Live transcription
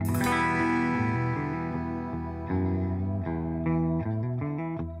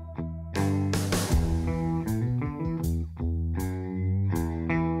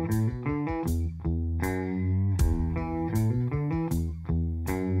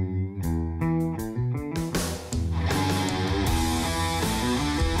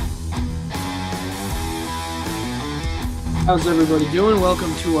How's everybody doing?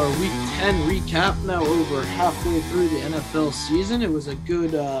 Welcome to our Week 10 recap. Now over halfway through the NFL season. It was a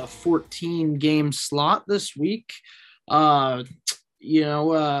good 14-game slot this week. Andrew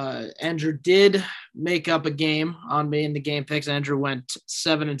did make up a game on me in the game picks. Andrew went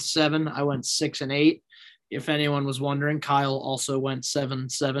 7-7. I went 6-8. If anyone was wondering, Kyle also went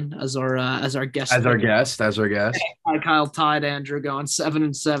 7-7 as our guest. As our guest. Kyle tied Andrew going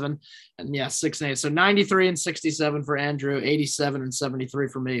 7-7, and 6-8. So 93-67 for Andrew, 87-73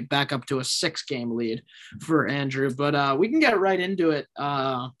 for me. Back up to a 6-game lead for Andrew. But we can get right into it.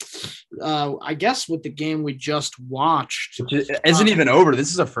 I guess with the game we just watched, which isn't even over. This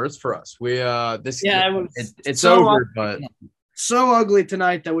is a first for us. It's so over, but. So ugly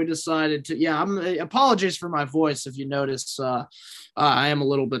tonight that we decided to. Apologies for my voice if you notice. I am a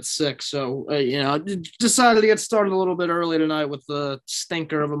little bit sick, so decided to get started a little bit early tonight with the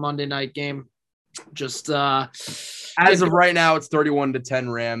stinker of a Monday night game. Just as of right now, it's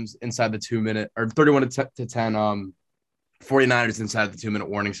 31-10 Rams inside the 2 minute, or 31-10 49ers inside the 2 minute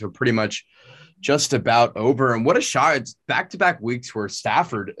warning. So pretty much just about over. And what a shot! It's back-to-back weeks where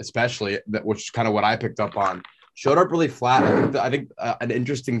Stafford, especially, which is kind of what I picked up on, showed up really flat. I think an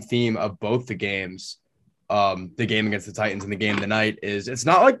interesting theme of both the games, the game against the Titans and the game tonight, is it's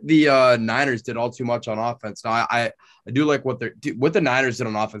not like the Niners did all too much on offense. Now, I do like what the Niners did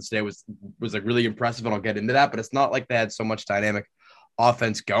on offense today was like really impressive, and I'll get into that. But it's not like they had so much dynamic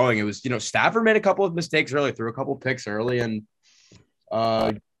offense going. It was, Stafford made a couple of mistakes early, threw a couple of picks early, and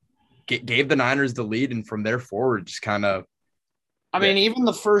gave the Niners the lead. And from there forward, just kind of. I mean, even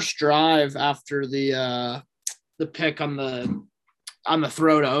the first drive after the pick on the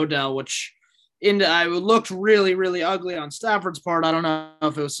throw to Odell, which looked really, really ugly on Stafford's part. I don't know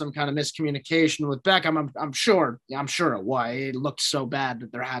if it was some kind of miscommunication with Beckham. I'm sure it was. It looked so bad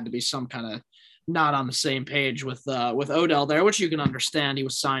that there had to be some kind of not on the same page with Odell there, which you can understand. He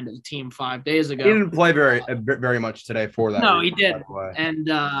was signed to the team 5 days ago. He didn't play very much today for that. No, he didn't. And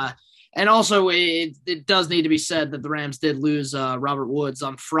also it does need to be said that the Rams did lose Robert Woods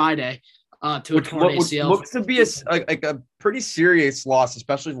on Friday. To a torn ACL. Looks to be a pretty serious loss,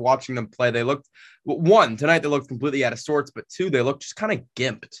 especially watching them play. They looked, one, tonight they looked completely out of sorts, but two, they looked just kind of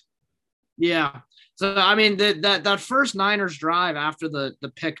gimped. Yeah. So I mean that first Niners drive after the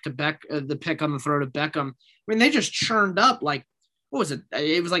pick to the pick on the throw to Beckham. I mean, they just churned up like, what was it?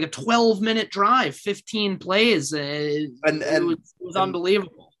 It was like a 12-minute drive, 15 plays. It was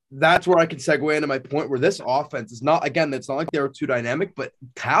unbelievable. That's where I can segue into my point where this offense is not, again, it's not like they were too dynamic, but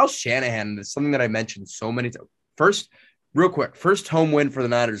Kyle Shanahan is something that I mentioned so many times. First home win for the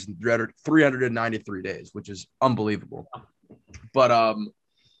Niners in 393 days, which is unbelievable. But, I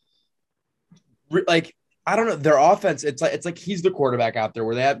don't know, their offense, it's like he's the quarterback out there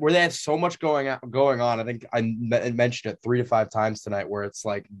where they have so much going on. I think I mentioned it 3 to 5 times tonight, where it's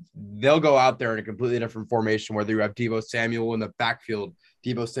like they'll go out there in a completely different formation, whether you have Deebo Samuel in the backfield,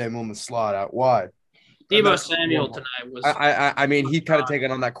 Deebo Samuel in the slot out wide. Deebo Samuel tonight was. I mean, he kind of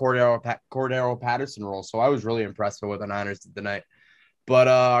taken on that Cordero Patterson role, so I was really impressed with what the Niners did tonight. But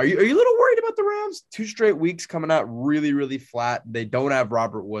are you a little worried about the Rams? 2 straight weeks coming out really, really flat. They don't have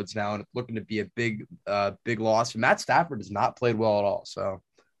Robert Woods now, and it's looking to be a big loss. Matt Stafford has not played well at all. So,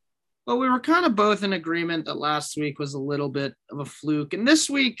 well, we were kind of both in agreement that last week was a little bit of a fluke, and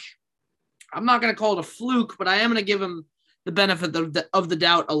this week, I'm not going to call it a fluke, but I am going to give him the benefit of the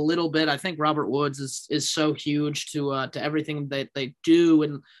doubt a little bit. I think Robert Woods is so huge to everything that they do,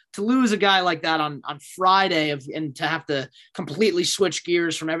 and to lose a guy like that on Friday and to have to completely switch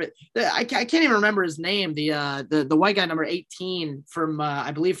gears from I can't even remember his name. The white guy number 18 from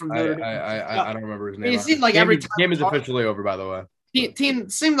I believe from Notre Dame. I don't remember his name. It seemed like every time game is officially over, by the way. Team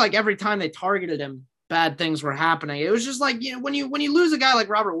seemed like every time they targeted him, bad things were happening. It was just like, when you lose a guy like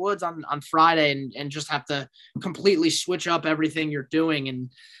Robert Woods on Friday and just have to completely switch up everything you're doing.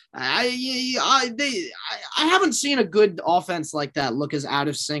 And I haven't seen a good offense like that look as out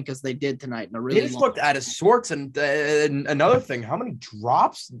of sync as they did tonight. In a really they just looked out of sorts. And another thing, how many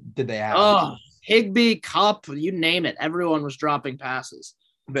drops did they have? Oh, Higbee, Kupp, you name it. Everyone was dropping passes.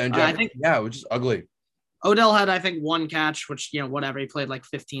 I think, it was just ugly. Odell had, I think, 1 catch, which, whatever. He played like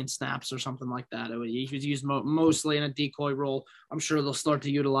 15 snaps or something like that. He was used mostly in a decoy role. I'm sure they'll start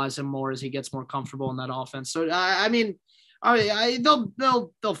to utilize him more as he gets more comfortable in that offense. So,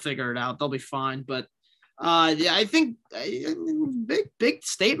 they'll figure it out. They'll be fine. But I think big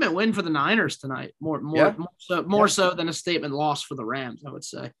statement win for the Niners tonight. More so than a statement loss for the Rams, I would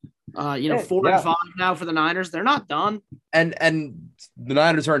say. 4-5 now for the Niners. They're not done. And the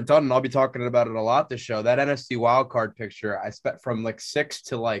Niners aren't done, and I'll be talking about it a lot this show. That NFC wildcard picture, I spent from like 6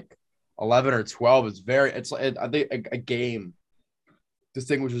 to like 11 or 12 is I think a game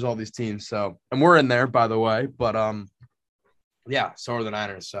distinguishes all these teams. So, and we're in there, by the way, but yeah, so are the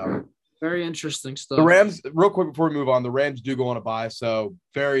Niners. So very interesting stuff. The Rams, real quick before we move on, the Rams do go on a bye, so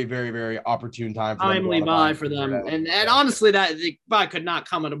very, very, very opportune time for them. Timely bye for them, and honestly, that the bye could not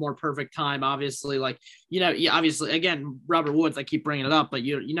come at a more perfect time. Obviously, like obviously, again, Robert Woods, I keep bringing it up, but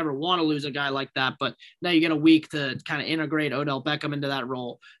you never want to lose a guy like that. But now you get a week to kind of integrate Odell Beckham into that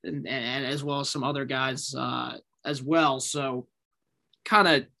role, and as well as some other guys as well. So kind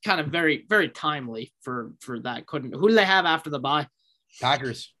of very, very timely for that. Who do they have after the bye?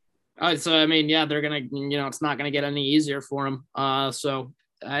 Packers. So I mean, yeah, they're gonna, it's not gonna get any easier for them. So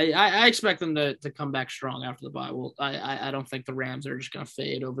I expect them to come back strong after the bye. Well, I don't think the Rams are just gonna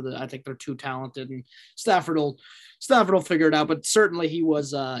fade over I think they're too talented, and Stafford will figure it out. But certainly he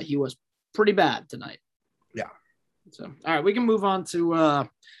was pretty bad tonight. Yeah. So all right, we can move on to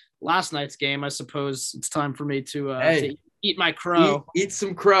last night's game. I suppose it's time for me to eat my crow. Eat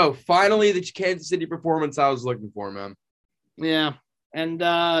some crow. Finally, the Kansas City performance I was looking for, man. Yeah. And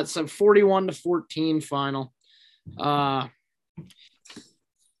it's a 41-14 final. Boy,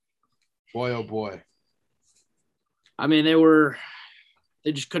 oh boy. I mean,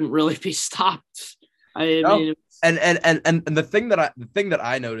 they just couldn't really be stopped. I mean, and the thing that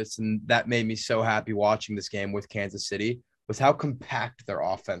I noticed, and that made me so happy watching this game with Kansas City, was how compact their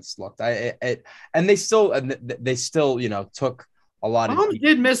offense looked. And they still took a lot of. Mahomes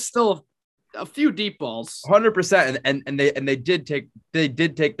did miss still a few deep balls. 100%, and they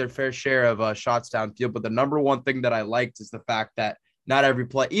did take their fair share of shots downfield. But the number one thing that I liked is the fact that not every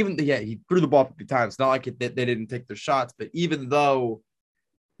play, he threw the ball 50 times. Not like they didn't take their shots, but even though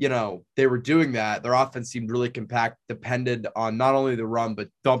they were doing that, their offense seemed really compact, depended on not only the run, but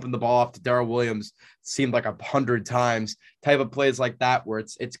dumping the ball off to Darrell Williams seemed like 100 times. Type of plays like that where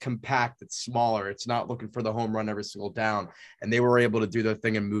it's compact, it's smaller, it's not looking for the home run every single down. And they were able to do their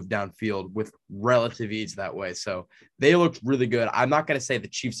thing and move downfield with relative ease that way. So they looked really good. I'm not going to say the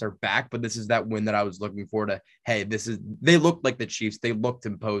Chiefs are back, but this is that win that I was looking for they looked like the Chiefs. They looked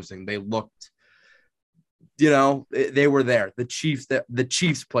imposing. They looked, they were there. The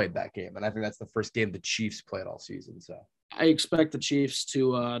Chiefs played that game, and I think that's the first game the Chiefs played all season. So I expect the Chiefs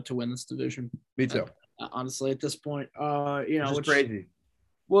to win this division. Me too. Honestly, at this point, which is crazy.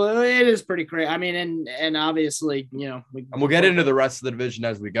 Well, it is pretty crazy. I mean, and obviously, we'll get into the rest of the division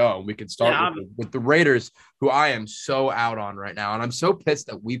as we go. We can start with the Raiders, who I am so out on right now, and I'm so pissed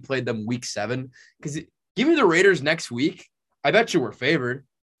that we played them week 7 because give me the Raiders next week. I bet you we're favored.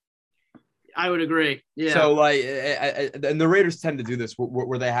 I would agree. Yeah. So and the Raiders tend to do this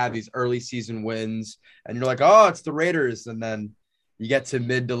where they have these early season wins, and you're like, oh, it's the Raiders, and then you get to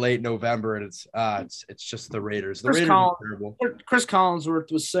mid to late November, and it's just the Raiders. The Raiders are terrible. Chris Collinsworth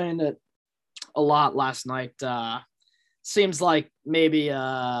was saying it a lot last night. Seems like maybe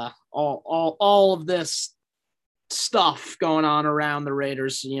all of this stuff going on around the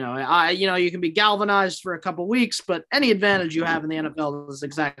Raiders. You can be galvanized for a couple weeks, but any advantage you have in the NFL is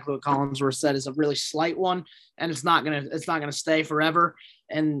exactly what Collinsworth said, is a really slight one, and it's not gonna stay forever.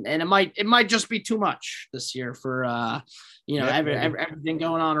 And it might just be too much this year for everything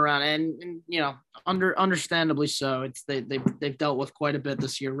going on around, and understandably so. They've dealt with quite a bit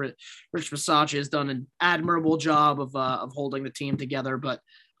this year. Rich Bisaccia has done an admirable job of holding the team together, but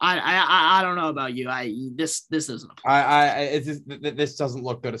I don't know about you. This isn't. This doesn't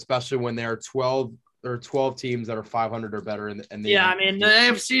look good, especially when there are 12 teams that are 500 or better. And the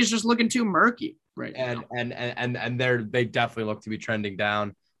AFC is just looking too murky right now. And they definitely look to be trending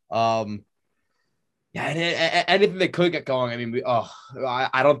down. And anything they could get going. I mean,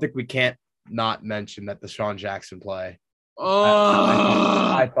 I don't think we can't not mention that the Deshaun Jackson play.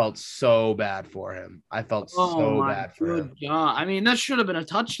 I felt so bad for him. I felt so bad for him. God. I mean, that should have been a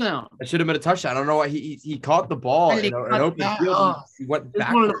touchdown. It should have been a touchdown. I don't know why he caught the ball in open field. He went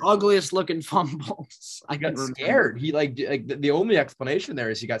back. One of the ugliest looking fumbles. I got scared. He the only explanation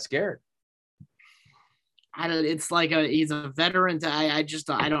there is he got scared. It's like he's a veteran. I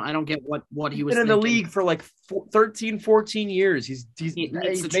don't get what he was been in the league for like 13, 14 years. He's made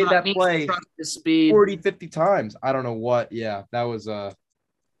that play 40, 50 times. I don't know what. Yeah, that was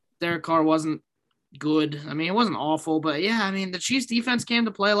Derek Carr wasn't good. I mean, it wasn't awful, but yeah, I mean, the Chiefs defense came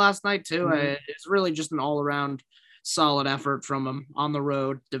to play last night too. Mm-hmm. It's really just an all around solid effort from them on the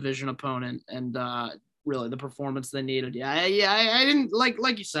road, division opponent, and really the performance they needed. I didn't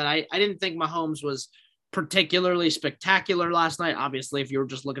like you said. I didn't think Mahomes was particularly spectacular last night. Obviously, if you were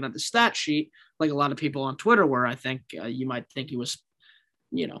just looking at the stat sheet, like a lot of people on Twitter were, I think you might think he was,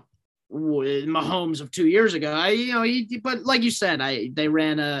 Mahomes of 2 years ago. But like you said, they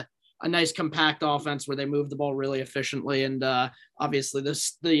ran a a nice compact offense where they moved the ball really efficiently. And obviously the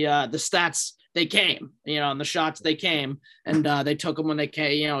stats, they came, and the shots they came, and they took them when they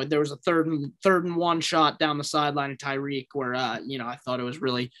came. There was a third and one shot down the sideline of Tyreek where, I thought it was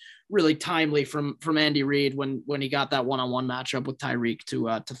really, really timely from Andy Reid when he got that one-on-one matchup with Tyreek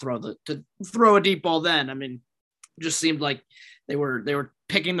to throw a deep ball. Then, I mean, just seemed like they were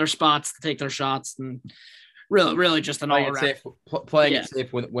picking their spots to take their shots, and really just an all-around playing it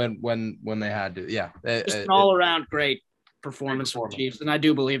safe when they had to. Yeah, just an all-around great performance for the Chiefs, and I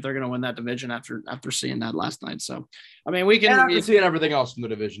do believe they're going to win that division after seeing that last night. So, I mean, we can see everything else from the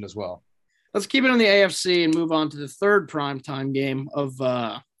division as well. Let's keep it in the AFC and move on to the third primetime game of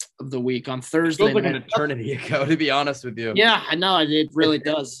the week on Thursday. Feels like an eternity ago, to be honest with you. Yeah, I know it really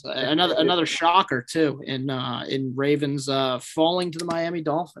does. Another shocker too in Ravens falling to the Miami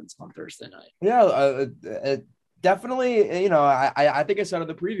Dolphins on Thursday night. Yeah, definitely. I think I said in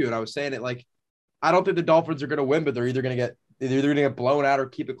the preview, and I was saying it like I don't think the Dolphins are going to win, but they're either going to get blown out or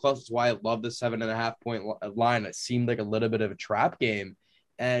keep it close. That's why I love the 7.5 point line. It seemed like a little bit of a trap game.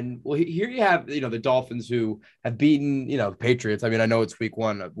 And well, here you have, the Dolphins who have beaten, the Patriots. I mean, I know it's week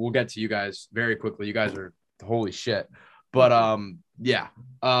one. We'll get to you guys very quickly. You guys are holy shit. But yeah.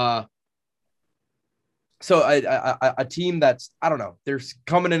 So a team that's, I don't know, they're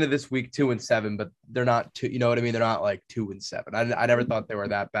coming into this week 2-7, but they're not two, you know what I mean? They're not like 2-7. I never thought they were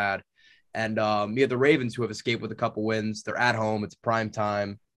that bad. And you have the Ravens who have escaped with a couple wins. They're at home. It's prime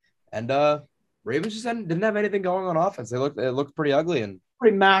time. And Ravens just didn't have anything going on offense. It looked pretty ugly and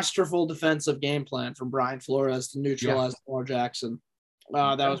pretty masterful defensive game plan from Brian Flores to neutralize Lamar Jackson.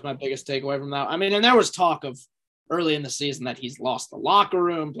 That was my biggest takeaway from that. I mean, and there was talk of early in the season that he's lost the locker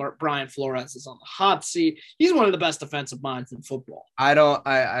room. Brian Flores is on the hot seat. He's one of the best defensive minds in football. I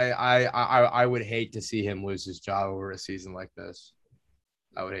would hate to see him lose his job over a season like this.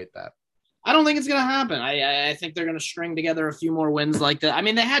 I would hate that. I don't think it's going to happen. I think they're going to string together a few more wins like that. I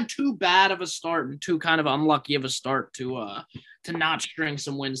mean, they had too bad of a start and too kind of unlucky of a start to not string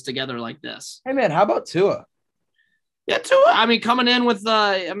some wins together like this. Hey, man, how about Tua? Yeah, Tua. I mean, coming in with,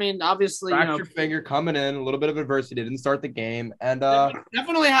 obviously, fractured finger coming in, a little bit of adversity, didn't start the game, and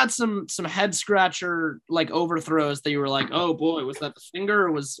definitely had some head scratcher like overthrows that you were like, oh boy, was that the finger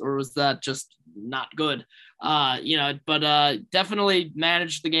or was that just not good? But definitely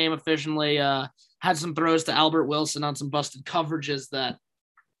managed the game efficiently. Had some throws to Albert Wilson on some busted coverages that,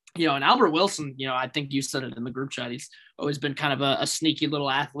 and Albert Wilson, I think you said it in the group chat. He's always been kind of a sneaky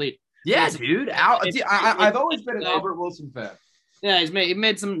little athlete. Yeah, dude. I've always been an Albert Wilson fan. Yeah, he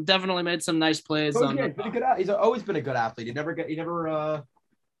definitely made some nice plays. He's always been a good athlete.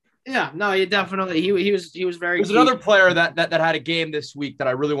 Yeah, no, he definitely he was very. There's another player that had a game this week that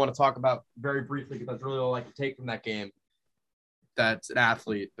I really want to talk about very briefly because that's really all I can take from that game. That's an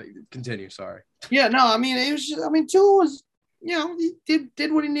athlete. But continue. Sorry. Yeah, no, I mean it was. Tua was, he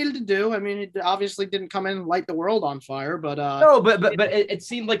did what he needed to do. I mean, it obviously didn't come in and light the world on fire, but no, but it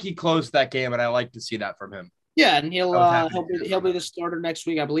seemed like he closed that game, and I like to see that from him. Yeah, and he'll be the starter next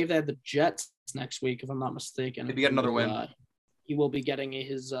week. I believe they have the Jets next week, if I'm not mistaken. Maybe get another win. He will be getting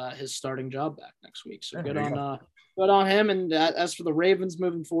his starting job back next week. So good on him. And as for the Ravens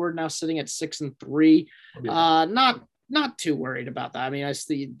moving forward, now sitting at 6-3, not too worried about that. I mean, I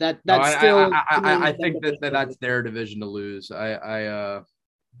see that. I think that's their division to lose. We'll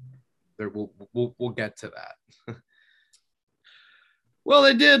get to that. Well,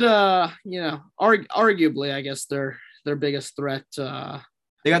 they did. Arguably, I guess their biggest threat.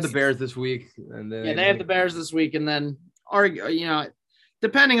 They got the Bears this week, and then they have the Bears this week, and then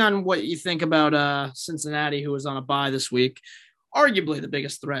depending on what you think about Cincinnati, who was on a bye this week, arguably the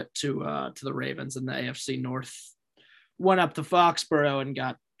biggest threat to the Ravens in the AFC North, went up to Foxborough and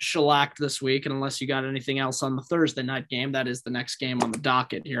got shellacked this week. And unless you got anything else on the Thursday night game, that is the next game on the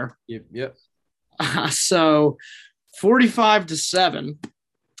docket here. Yep. So 45-7,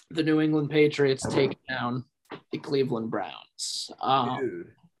 the New England Patriots take down the Cleveland Browns.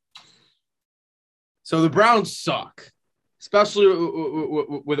 Dude. So the Browns suck. Especially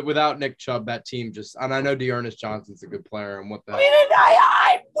without Nick Chubb, that team just, and I know Dearness Johnson's a good player, and what the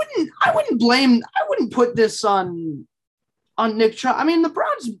I wouldn't put this on Nick Chubb. I mean, the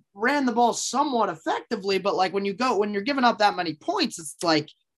Browns ran the ball somewhat effectively, but like when you're giving up that many points, it's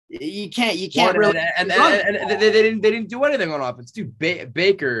like you can't really. And they didn't do anything on offense, dude.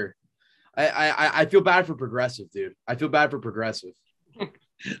 Baker, I feel bad for Progressive, dude. I feel bad for Progressive.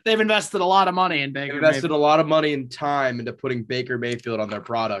 They've invested a lot of money in Baker. Invested a lot of money and time into putting Baker Mayfield on their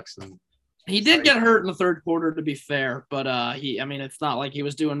products, and he did get hurt in the third quarter, to be fair. But it's not like he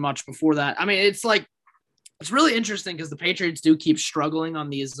was doing much before that. I mean, it's like it's really interesting because the Patriots do keep struggling on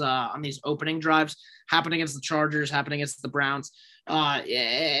these opening drives, happening against the Chargers, happening against the Browns,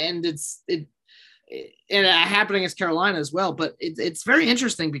 and it happening against Carolina as well. But it's very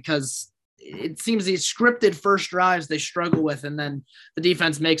interesting because it seems these scripted first drives they struggle with, and then the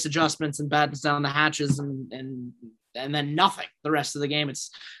defense makes adjustments and battens down the hatches, and then nothing the rest of the game.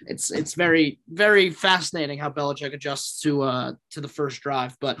 It's very, very fascinating how Belichick adjusts to the first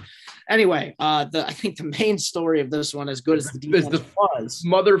drive. But anyway, I think the main story of this one, as good as the defense was,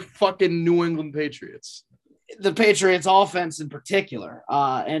 motherfucking New England Patriots. The Patriots offense in particular.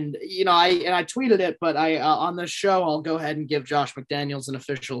 And I tweeted it, but I on this show, I'll go ahead and give Josh McDaniels an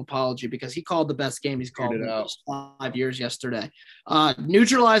official apology because he called the best game he's called in the last 5 years yesterday.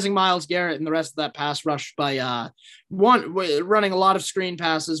 Neutralizing Myles Garrett and the rest of that pass rush by running a lot of screen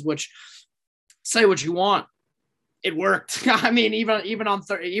passes, which, say what you want, it worked. I mean,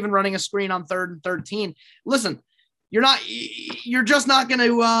 even running a screen on 3rd and 13. Listen, you're just not going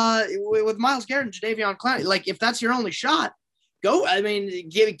to, with Myles Garrett and Jadeveon Clowney, like if that's your only shot, go. I mean,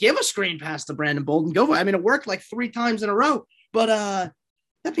 give a screen pass to Brandon Bolden. Go. I mean, it worked like 3 times in a row. But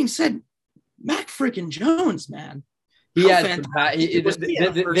that being said, Mac freaking Jones, man. There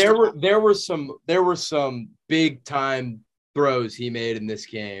were some big time throws he made in this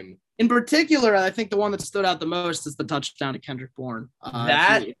game. In particular, I think the one that stood out the most is the touchdown to Kendrick Bourne.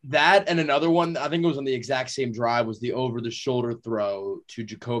 That and another one, I think it was on the exact same drive, was the over-the-shoulder throw to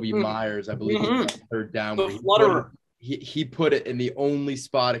Jacoby Myers, I believe, third down. He put it in the only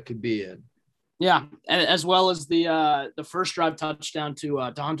spot it could be in. Yeah, as well as the first drive touchdown to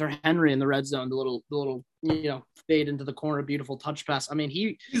Hunter Henry in the red zone, the little fade into the corner, beautiful touch pass. I mean,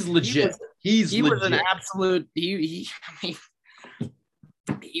 he's legit. He was an absolute.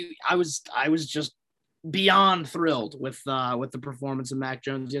 I was just beyond thrilled with the performance of Mac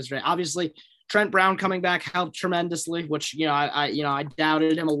Jones yesterday. Obviously, Trent Brown coming back helped tremendously, which I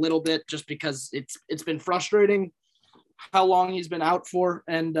doubted him a little bit just because it's been frustrating how long he's been out for,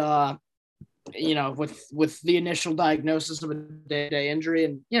 and with the initial diagnosis of a day-to-day injury,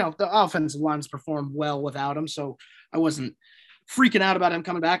 and the offensive line's performed well without him, so I wasn't freaking out about him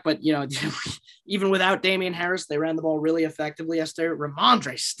coming back. But even without Damian Harris, they ran the ball really effectively yesterday.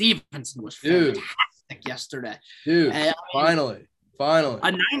 Ramondre Stevenson was fantastic yesterday. Dude, finally. A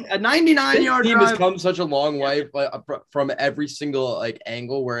 99-yard team drive. has come such a long way from every single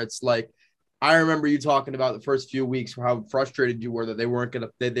angle, where it's like, I remember you talking about the first few weeks how frustrated you were that they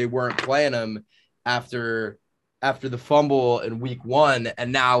weren't playing him after the fumble in week 1,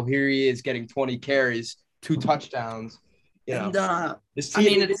 and now here he is getting 20 carries, 2 touchdowns. This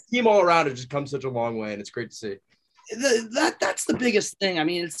team all around has just come such a long way, and it's great to see. That's the biggest thing. I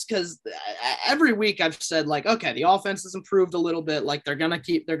mean, it's because every week I've said, like, okay, the offense has improved a little bit. Like they're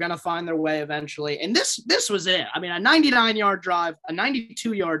gonna find their way eventually. And this was it. I mean, a 99-yard drive, a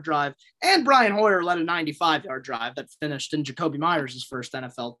 92-yard drive, and Brian Hoyer led a 95-yard drive that finished in Jacoby Myers' first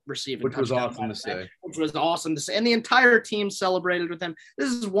NFL receiving, which was awesome to say. And the entire team celebrated with him.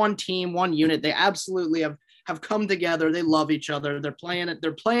 This is one team, one unit. They absolutely have come together. They love each other. They're playing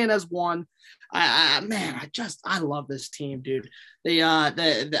as one. I love this team, dude.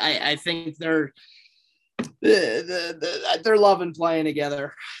 I think they're loving playing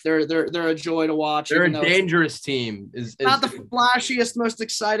together. They're a joy to watch. They're a dangerous team. Is not the flashiest, most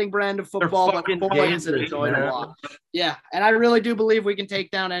exciting brand of football, but boy, is it a joy to watch. Yeah, and I really do believe we can take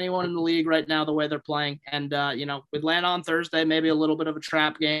down anyone in the league right now the way they're playing. And with Atlanta on Thursday, maybe a little bit of a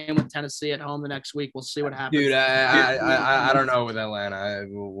trap game with Tennessee at home the next week. We'll see what happens. Dude, I don't know with Atlanta.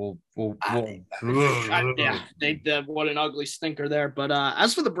 What an ugly stinker there. But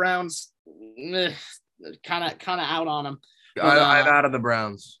as for the Browns, kind of out on them. I'm out of the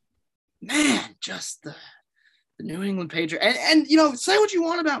Browns. Man, just the New England Patriots. And say what you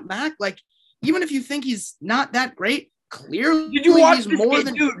want about Mac. Like, even if you think he's not that great, clearly did you watch he's this more game?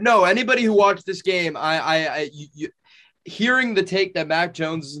 than. Dude, no, anybody who watched this game, you hearing the take that Mac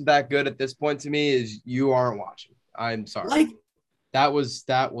Jones isn't that good at this point to me is you aren't watching. I'm sorry. Like, that was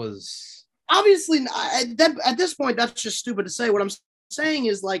obviously at this point that's just stupid to say. What I'm saying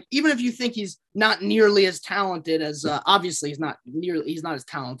is, like, even if you think he's not nearly as talented as obviously he's not as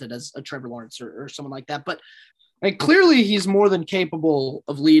talented as a Trevor Lawrence or someone like that, but like, clearly he's more than capable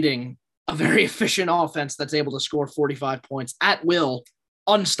of leading a very efficient offense that's able to score 45 points at will,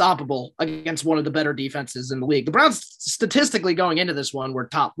 unstoppable against one of the better defenses in the league. The Browns statistically going into this one were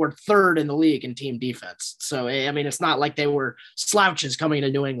 3rd in the league in team defense. So, I mean, it's not like they were slouches coming to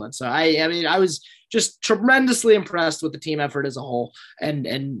New England. So I was just tremendously impressed with the team effort as a whole. And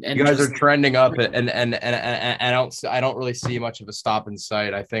you guys are trending up, and I don't really see much of a stop in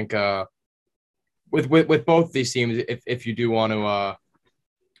sight. I think with both these teams, if you do want to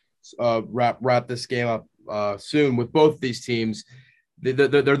wrap this game up soon, with both these teams,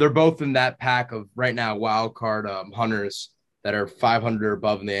 they're both in that pack of right now wild card hunters that are 500 or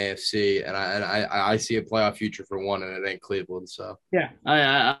above in the AFC, and I see a playoff future for one, and it ain't Cleveland. So yeah,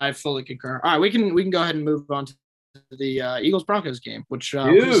 I fully concur. All right, we can go ahead and move on to the Eagles Broncos game, which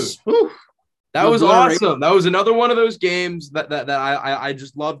was that was awesome. That was another one of those games that I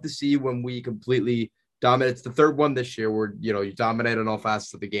just love to see when we completely dominate. It's the third one this year where you dominate on all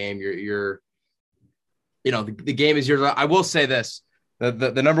facets of the game. The game is yours. I will say this.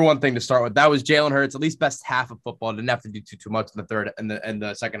 The number one thing to start with, that was Jalen Hurts, at least best half of football. Didn't have to do too much in the third and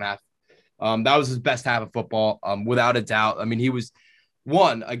the second half. That was his best half of football, without a doubt. I mean, he was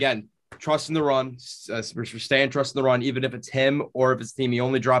again, trusting the run, staying trusting the run, even if it's him or if it's team. He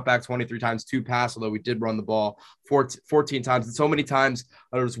only dropped back 23 times to pass, although we did run the ball 14 times. And so many times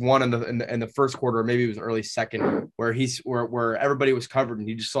there was one in the first quarter, or maybe it was early second, where where everybody was covered and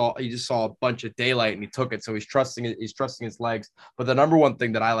he just saw a bunch of daylight and he took it. So he's trusting his legs. But the number one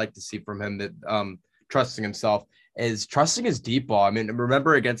thing that I like to see from him, that trusting himself, is trusting his deep ball. I mean,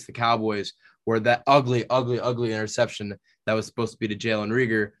 remember against the Cowboys where that ugly interception that was supposed to be to Jalen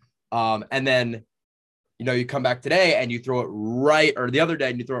Reagor. And then, you come back today and you throw it right, or the other day,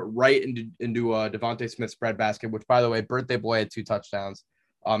 and you throw it right into Devontae Smith's bread basket, which, by the way, birthday boy had 2 touchdowns.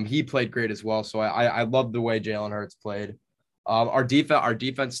 He played great as well. So I love the way Jalen Hurts played. Our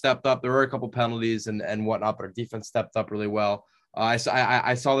defense stepped up. There were a couple penalties and whatnot, but our defense stepped up really well. I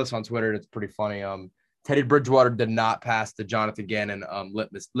saw this on Twitter, and it's pretty funny. Teddy Bridgewater did not pass the Jonathan Gannon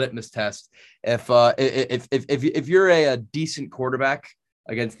litmus test. If you're a decent quarterback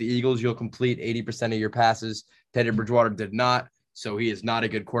against the Eagles, you'll complete 80% of your passes. Teddy Bridgewater did not, so he is not a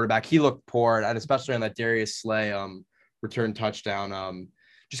good quarterback. He looked poor, and especially on that Darius Slay return touchdown.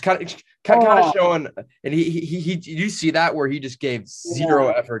 Just kind of showing. And he did you see that where he just gave zero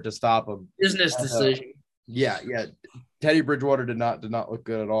effort to stop him? Business decision. Yeah. Teddy Bridgewater did not look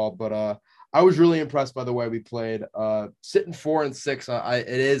good at all, but I was really impressed by the way we played. Sitting 4-6, it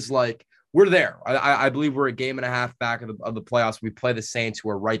is like we're there. I believe we're a game and a half back of the playoffs. We play the Saints, who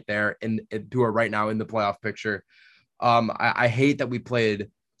are right there who are right now in the playoff picture. I hate that we played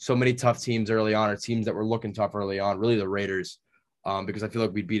so many tough teams early on, or teams that were looking tough early on. Really, the Raiders, because I feel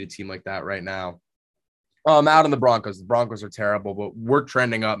like we'd beat a team like that right now. Out on the Broncos. The Broncos are terrible, but we're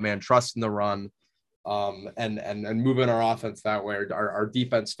trending up, man. Trusting the run. And moving our offense that way. Our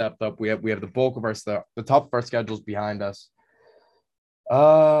defense stepped up. We have the bulk of the top of our schedules behind us.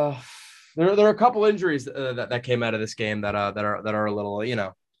 There are a couple injuries that came out of this game that are a little,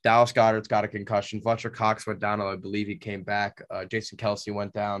 Dallas Goedert's got a concussion. Fletcher Cox went down, I believe he came back. Jason Kelce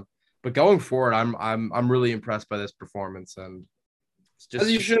went down. But going forward, I'm really impressed by this performance, and it's just,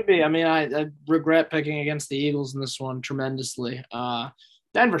 as you should be. I mean, I regret picking against the Eagles in this one tremendously.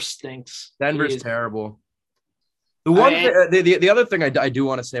 Denver stinks. Denver's terrible. The other thing I do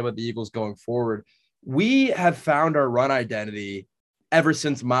want to say about the Eagles going forward, we have found our run identity ever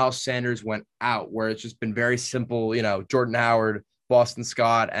since Miles Sanders went out, where it's just been very simple, Jordan Howard, Boston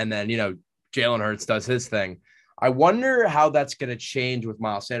Scott, and then, Jalen Hurts does his thing. I wonder how that's going to change with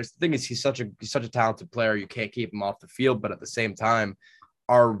Miles Sanders. The thing is, he's such a talented player. You can't keep him off the field, but at the same time,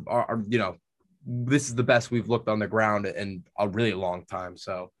 this is the best we've looked on the ground in a really long time.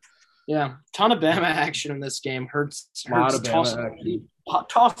 So, yeah, ton of Bama action in this game. Hurts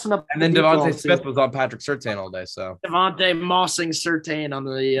tossing up, and then Devontae Smith was on Patrick Surtain all day. So Devontae mossing Surtain on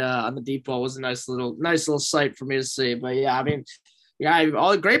the deep ball was a nice little sight for me to see. But yeah, I mean,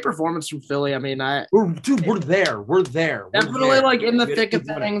 all great performance from Philly. I mean, we're there. We're there. Definitely like in the thick of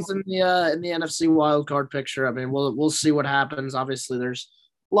things in the NFC wild card picture. I mean, we'll see what happens. Obviously, there's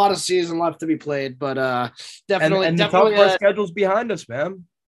a lot of season left to be played, but definitely the top of our schedule's behind us, man.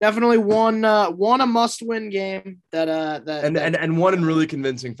 Definitely one a must-win game and one in really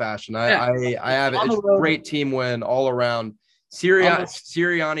convincing fashion. I have it. It's a great team win all around.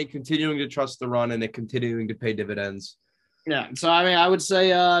 Sirianni continuing to trust the run and it continuing to pay dividends. Yeah, so I mean, I would say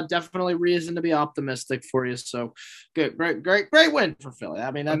definitely reason to be optimistic for you. So good, great win for Philly. I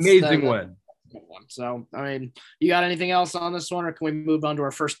mean, that's amazing win. So, I mean, you got anything else on this one, or can we move on to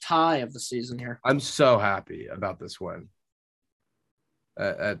our first tie of the season here? I'm so happy about this win.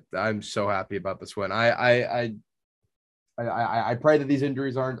 I'm so happy about this win. I pray that these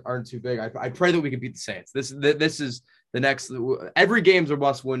injuries aren't too big. I pray that we can beat the Saints. This is the next. Every game's a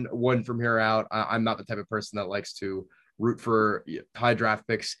must win from here out. I'm not the type of person that likes to root for high draft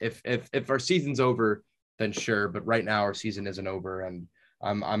picks. If our season's over, then sure. But right now our season isn't over, and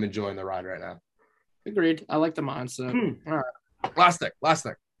I'm enjoying the ride right now. Agreed. I like the mindset. All right. Last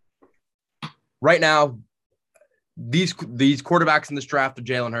thing. right now, these quarterbacks in this draft are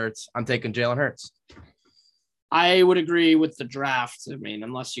Jalen Hurts. I'm taking Jalen Hurts. I would agree with the draft. I mean,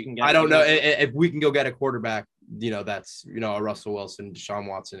 unless you can get. I don't know if we can go get a quarterback. That's a Russell Wilson, Deshaun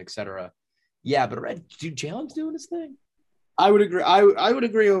Watson, etc. Yeah, but dude, Jalen's doing his thing. I would agree. I would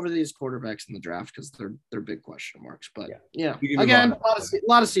agree over these quarterbacks in the draft because they're big question marks. But again, a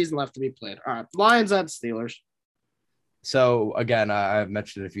lot of season left to be played. All right, Lions at Steelers. So again, I've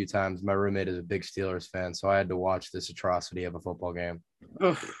mentioned it a few times. My roommate is a big Steelers fan, so I had to watch this atrocity of a football game.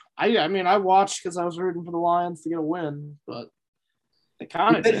 I mean, I watched because I was rooting for the Lions to get a win, but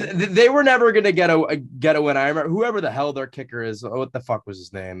they were never going to get a win. I remember whoever the hell their kicker is. What the fuck was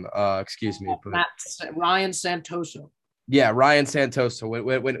his name? Excuse me. Ryan Santoso. Yeah, Ryan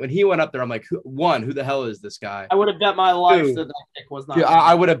Santoso. When he went up there, I'm like, who the hell is this guy? I would have bet my life that kick was not. Dude,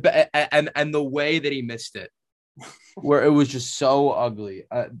 I would have bet, and the way that he missed it, where it was just so ugly.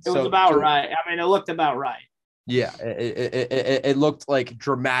 It was about right. I mean, it looked about right. Yeah, it looked like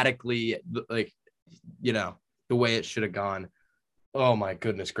dramatically, like the way it should have gone. Oh my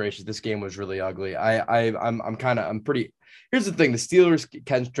goodness gracious, this game was really ugly. I'm pretty. Here's the thing: the Steelers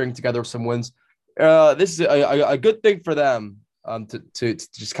can string together some wins. This is a good thing for them to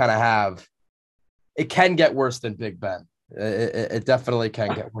just kind of have. It can get worse than Big Ben. It definitely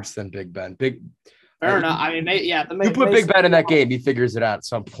can get worse than Big Ben. Fair enough. I mean, you put Big Ben in that game, he figures it out at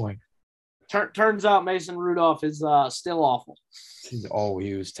some point. Turns out Mason Rudolph is still awful. Oh,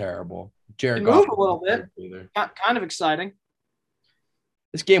 he was terrible. Jared Goff moved a little bit. Kind of exciting.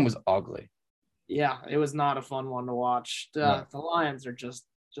 This game was ugly. Yeah, it was not a fun one to watch. The Lions are just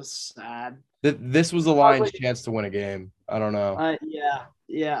sad. This was the Lions' chance to win a game. I don't know.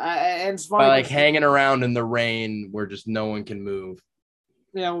 Yeah. And it's funny. By like hanging around in the rain where just no one can move.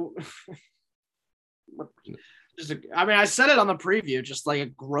 Yeah. I said it on the preview, just like a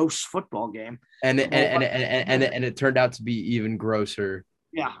gross football game. And it turned out to be even grosser.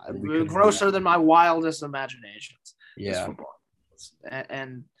 Yeah, grosser than my wildest imaginations. Yeah.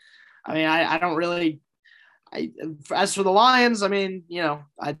 And I mean, I don't really. As for the Lions, I mean,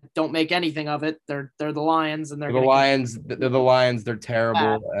 I don't make anything of it. They're the Lions, and they're the Lions. They're the Lions. They're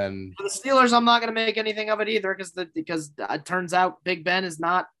terrible. And for the Steelers, I'm not going to make anything of it either because it turns out Big Ben is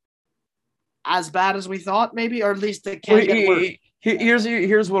not as bad as we thought, maybe, or at least it can't get worse.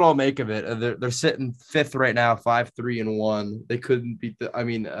 Here's what I'll make of it. They're sitting fifth right now, 5-3-1. They couldn't beat the. I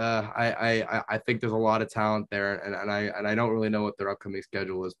mean, I think there's a lot of talent there, and I don't really know what their upcoming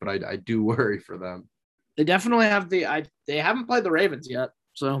schedule is, but I do worry for them. They definitely have they haven't played the Ravens yet,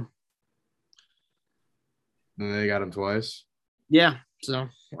 so. And they got them twice. Yeah, so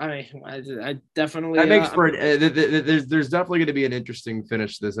I mean, I definitely. That makes for there's definitely going to be an interesting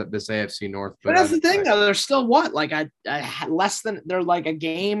finish this AFC North. But that's the thing, though. They're still what, like less than they're like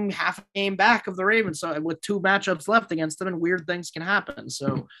half a game back of the Ravens. So with 2 matchups left against them, and weird things can happen.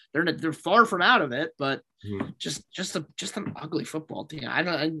 So they're far from out of it, but just an ugly football team.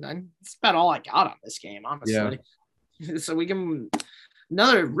 That's about all I got on this game, honestly. Yeah. So we can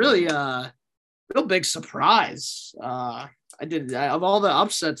another really real big surprise. Of all the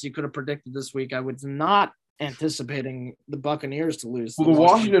upsets you could have predicted this week, I was not anticipating the Buccaneers to lose. Well, the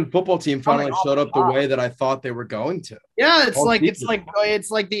Washington football team finally showed up the way that I thought they were going to. Yeah, it's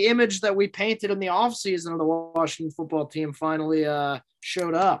like the image that we painted in the offseason of the Washington football team finally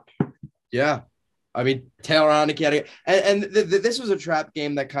showed up. Yeah. I mean, Taylor Heinicke and this was a trap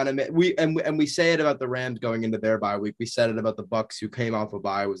game that kind of we say it about the Rams going into their bye week. We said it about the Bucs who came off a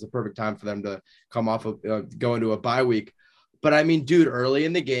bye. It was the perfect time for them to come off of go into a bye week. But I mean, dude, early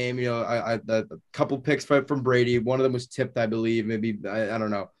in the game, a couple picks from Brady. One of them was tipped, I believe. Maybe I don't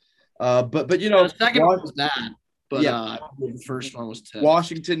know. But the second one was that. But the first one was tipped.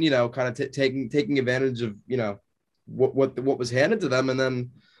 Washington, kind of taking advantage of what was handed to them, and then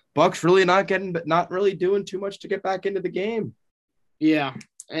Bucs really not really doing too much to get back into the game. Yeah,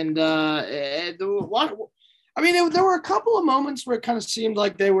 and there were a couple of moments where it kind of seemed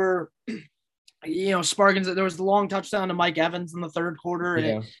like they were. Sparkins. There was the long touchdown to Mike Evans in the third quarter, and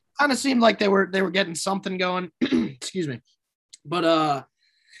it kind of seemed like they were getting something going. Excuse me, but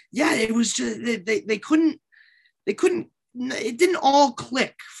it was just they couldn't. It didn't all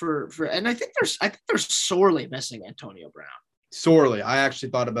click for, and I think they're sorely missing Antonio Brown. Sorely, I actually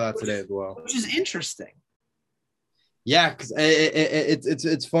thought about that today as well, which is interesting. Yeah, because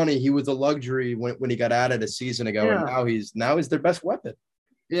it's funny. He was a luxury when he got added a season ago, and now he's their best weapon.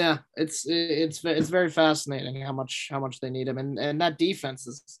 Yeah, it's very fascinating how much they need him, and that defense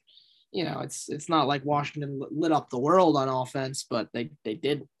is, it's not like Washington lit up the world on offense, but they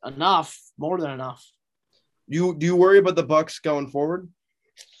did enough, more than enough. Do you worry about the Bucs going forward?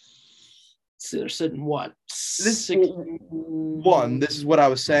 So they're sitting what? This is what I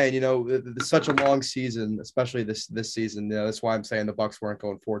was saying. It's such a long season, especially this season. That's why I'm saying the Bucks weren't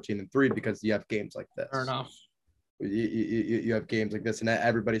going 14-3 because you have games like this. Fair enough. You have games like this, and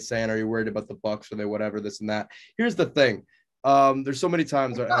everybody's saying, "Are you worried about the Bucks? Are they whatever this and that?" Here's the thing: there's so many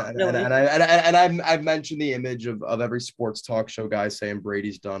times, I've mentioned the image of every sports talk show guy saying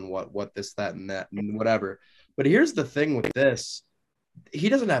Brady's done what this, that, and that, and whatever. But here's the thing with this: he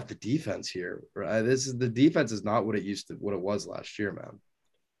doesn't have the defense here. Right? The defense is not what it was last year, man.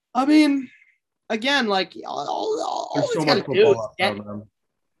 I mean, again, like all he's got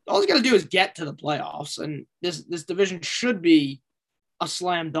to do is get to the playoffs, and this division should be a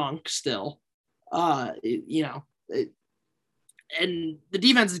slam dunk still. And the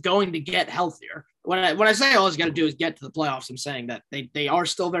defense is going to get healthier. When I say all he's got to do is get to the playoffs, I'm saying that they are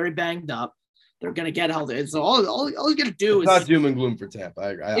still very banged up. They're going to get healthy. So all he's going to do is not doom and gloom for Tampa.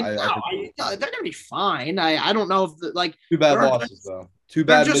 They're going to be fine. I don't know if two bad losses though. Two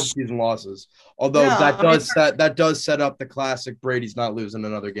bad midseason losses. Although that does set up the classic Brady's not losing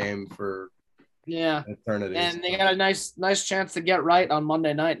another game for eternity. And they got a nice chance to get right on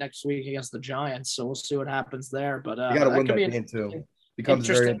Monday night next week against the Giants. So we'll see what happens there. But you got to win that game too. Becomes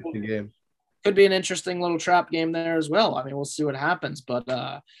a very interesting game. Could be an interesting little trap game there as well. I mean, we'll see what happens. But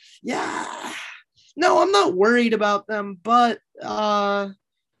no, I'm not worried about them. But they're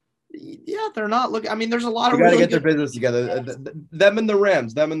not looking. I mean, there's a lot of. Got to get their business together. Them and the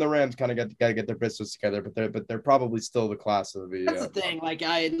Rams kind of got to get their business together. But they're probably still the class of the. That's the thing.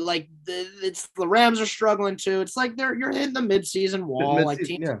 It's the Rams are struggling too. It's like you're hitting the midseason wall.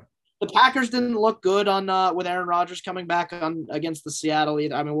 The Packers didn't look good on with Aaron Rodgers coming back on against the Seattle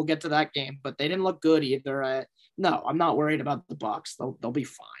either. I mean, we'll get to that game, but they didn't look good either. No, I'm not worried about the Bucs. They'll be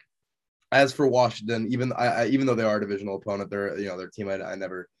fine. As for Washington, even though they are a divisional opponent, they're their team I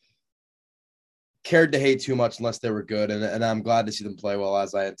never cared to hate too much unless they were good, and I'm glad to see them play well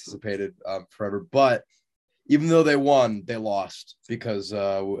as I anticipated forever. But even though they won, they lost because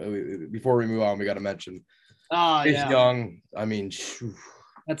before we move on, we got to mention Chase Young. I mean,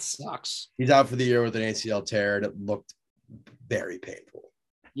 that sucks. He's out for the year with an ACL tear, and it looked very painful.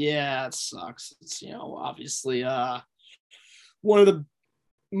 Yeah, it sucks. It's obviously one of the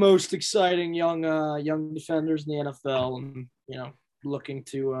most exciting young defenders in the NFL, and looking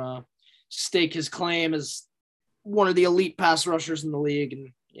to stake his claim as one of the elite pass rushers in the league,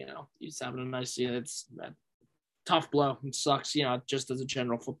 and he's having a nice year. It's a tough blow. It sucks. Just as a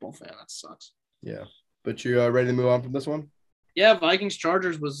general football fan, that sucks. Yeah, but you ready to move on from this one? Yeah, Vikings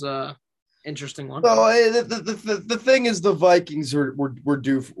Chargers was interesting one. So the thing is, the Vikings were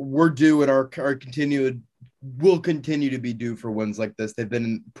due and are continued. Will continue to be due for wins like this. They've been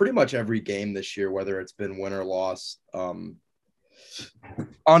in pretty much every game this year, whether it's been win or loss, on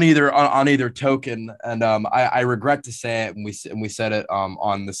either token. And I regret to say it, and we said it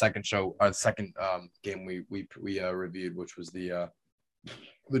on the second game we reviewed, which was the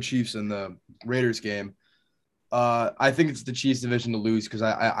Chiefs and the Raiders game. I think it's the Chiefs division to lose because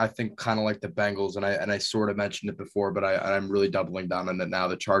I think kind of like the Bengals, and I sort of mentioned it before, but I'm really doubling down on it now.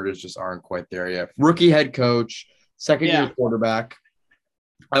 The Chargers just aren't quite there yet. Rookie head coach, second-year quarterback.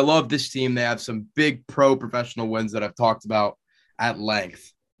 I love this team. They have some big professional wins that I've talked about at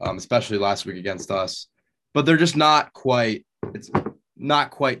length, especially last week against us. But they're just not quite. It's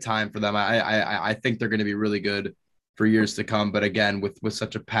not quite time for them. I think they're going to be really good for years to come. But again, with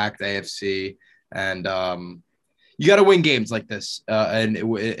such a packed AFC and you got to win games like this and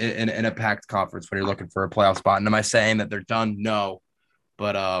in a packed conference when you're looking for a playoff spot. And am I saying that they're done? No,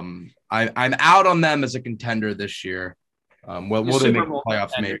 but I'm out on them as a contender this year. Will they make the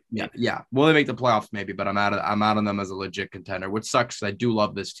playoffs? Maybe. Yeah. Will they make the playoffs? Maybe, but I'm out on them as a legit contender, which sucks. I do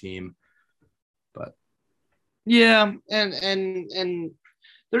love this team, but yeah, and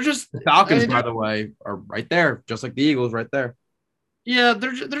they're just the Falcons, by the way, are right there, just like the Eagles, right there. Yeah,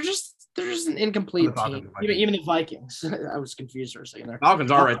 they're just an incomplete team. Even the Vikings. I was confused for a second there. Falcons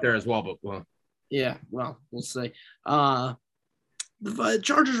are right there as well, but yeah, well, we'll see. The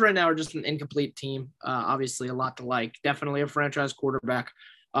Chargers right now are just an incomplete team. Obviously, a lot to like. Definitely a franchise quarterback,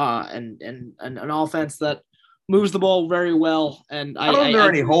 and an offense that moves the ball very well. And I don't know if there are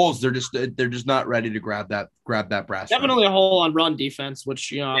any holes. They're just not ready to grab that brass. Definitely a hole on run defense,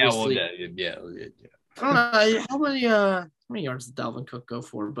 which obviously. Yeah. I don't know how many yards did Dalvin Cook go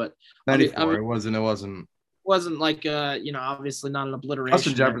for, but 94. It wasn't like obviously not an obliteration.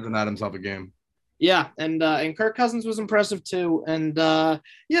 Justin Jefferson had himself a game. Yeah, and Kirk Cousins was impressive too, and I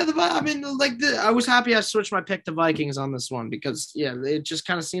was happy I switched my pick to Vikings on this one because it just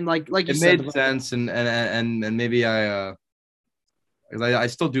kind of seemed like you said, made sense, and maybe I because I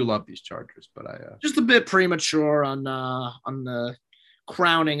still do love these Chargers, but just a bit premature on the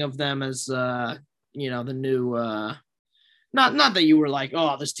crowning of them as the new not that you were like,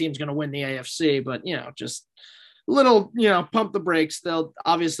 oh, this team's going to win the AFC, but just little, pump the brakes. They're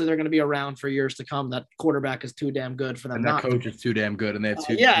going to be around for years to come. That quarterback is too damn good for them. And that coach is too damn good, and they have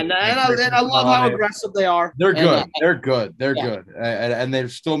two. And I love how aggressive they are. They're good. They're good. They're good, and they're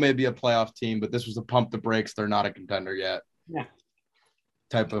still maybe a playoff team, but this was a pump the brakes. They're not a contender yet. Yeah.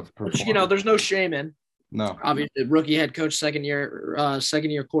 Type of performance. Which, there's no shame in. No. Obviously, rookie head coach, second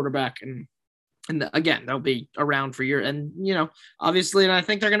year quarterback, and again, they'll be around for years. And, obviously, and I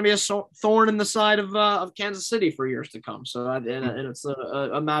think they're going to be a thorn in the side of Kansas City for years to come. So, and it's a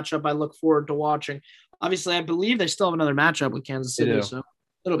matchup I look forward to watching. Obviously, I believe they still have another matchup with Kansas City. So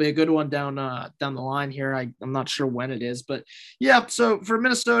it'll be a good one down the line here. I'm not sure when it is, but yeah. So for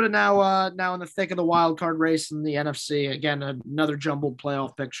Minnesota now in the thick of the wild card race in the NFC, again, another jumbled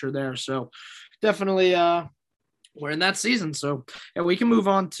playoff picture there. So definitely, we're in that season, so we can move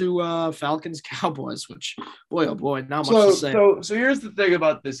on to Falcons Cowboys, which boy oh boy, not much to say. So here's the thing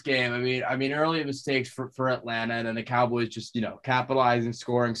about this game. I mean, early mistakes for Atlanta, and then the Cowboys just capitalizing,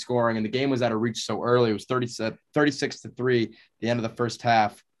 scoring, and the game was out of reach so early. It was 36-3 at the end of the first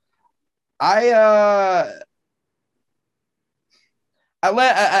half. Atlanta,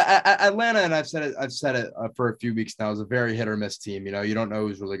 and I've said it for a few weeks now, is a very hit or miss team. You don't know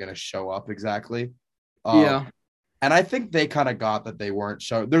who's really going to show up exactly. And I think they kind of got that they weren't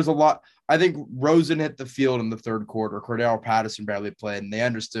showing. There's a lot. I think Rosen hit the field in the third quarter. Cordell Patterson barely played, and they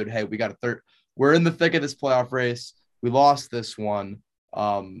understood, hey, we got a third. We're in the thick of this playoff race. We lost this one.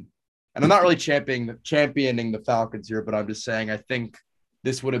 And I'm not really championing the Falcons here, but I'm just saying I think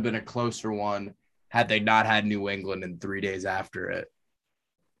this would have been a closer one had they not had New England in 3 days after it.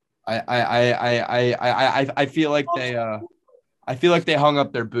 I feel like they hung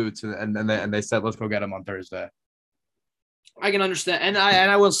up their boots and they said, let's go get them on Thursday. I can understand. And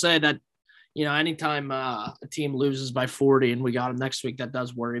I will say that, anytime a team loses by 40 and we got them next week, that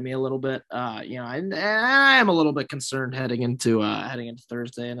does worry me a little bit. And I am a little bit concerned heading into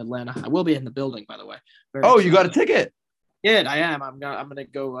Thursday in Atlanta. I will be in the building, by the way. You got a ticket? Yeah, I am. I'm gonna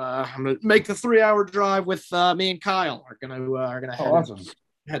go. I'm gonna make the 3-hour drive with me and Kyle. Are gonna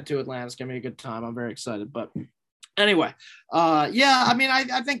head to Atlanta. It's gonna be a good time. I'm very excited. But anyway, I mean,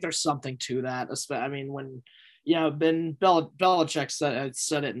 I think there's something to that. I mean, when Belichick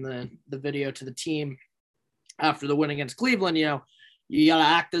said it in the video to the team after the win against Cleveland. You got to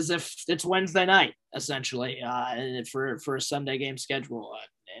act as if it's Wednesday night, essentially, for a Sunday game schedule.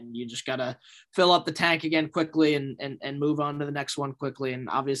 And you just got to fill up the tank again quickly and move on to the next one quickly. And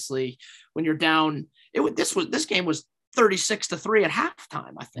obviously, when you're down, this game was 36-3 at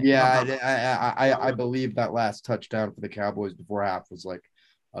halftime, I think. Yeah, I believe that last touchdown for the Cowboys before half was like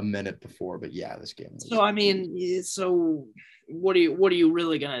a minute before, but yeah, this game was... So I mean, what are you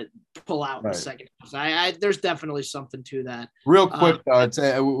really gonna pull out in the second half? There's definitely something to that. Real quick though, I'd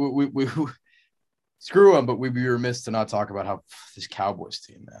say we screw them, but we'd be remiss to not talk about how this Cowboys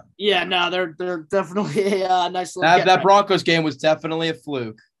team, man. Yeah, no, they're definitely a nice little... That Broncos game was definitely a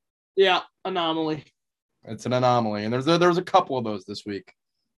fluke. Yeah, anomaly. It's an anomaly, and there's a couple of those this week.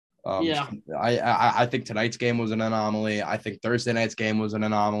 I think tonight's game was an anomaly. I think Thursday night's game was an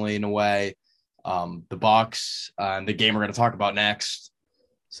anomaly in a way. The Bucs and the game we're going to talk about next.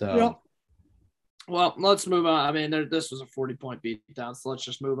 So, yeah. Well, let's move on. I mean, this was a 40-point beatdown, so let's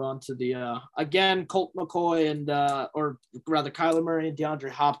just move on to the again Colt McCoy and or rather Kyler Murray and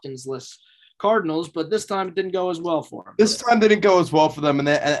DeAndre Hopkins list Cardinals, but this time it didn't go as well for them. This time didn't go as well for them, and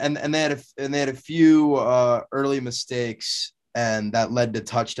they had a few early mistakes. And that led to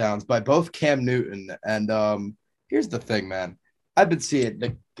touchdowns by both Cam Newton. And here's the thing, man. I've been seeing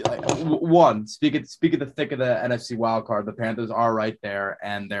speak of the thick of the NFC wild card. The Panthers are right there,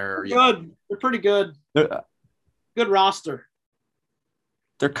 and they're good. They're pretty good. Good roster.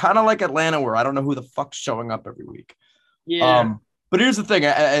 They're kind of like Atlanta, where I don't know who the fuck's showing up every week. Yeah. But here's the thing.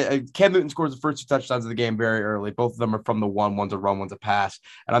 Cam Newton scores the first 2 touchdowns of the game very early. Both of them are from the one. One's a run, one's a pass.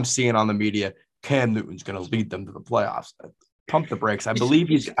 And I'm seeing on the media, Cam Newton's going to lead them to the playoffs. Pump the brakes. I believe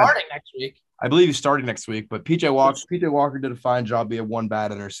he's starting next week. I believe he's starting next week, but PJ Walker did a fine job. He had one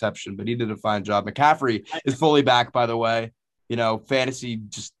bad interception, but he did a fine job. McCaffrey is fully back, by the way. Fantasy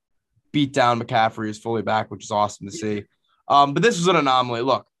just beat down McCaffrey is fully back, which is awesome to see. But this was an anomaly.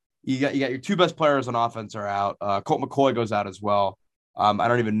 Look, you got your 2 best players on offense are out. Colt McCoy goes out as well. I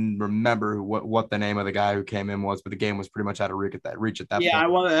don't even remember what the name of the guy who came in was, but the game was pretty much out of reach at that point. Yeah,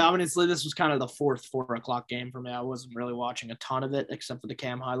 honestly, this was kind of the 4 o'clock game for me. I wasn't really watching a ton of it except for the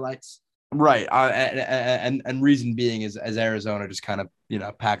Cam highlights. Right. And reason being is as Arizona just kind of,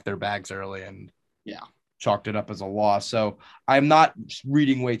 packed their bags early and Yeah. chalked it up as a loss. So I'm not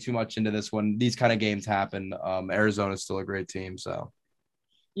reading way too much into this one. These kind of games happen. Arizona is still a great team. So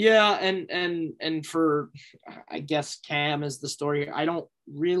Yeah, and for I guess Cam is the story. I don't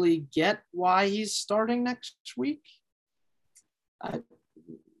really get why he's starting next week. Uh,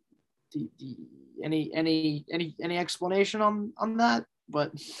 any explanation on that?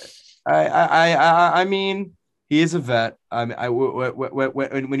 But I mean, he is a vet. I mean,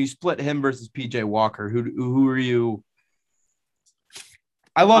 when you split him versus PJ Walker, who are you?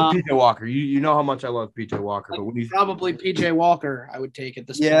 I love PJ Walker. You know how much I love PJ Walker, but when you probably PJ Walker, I would take at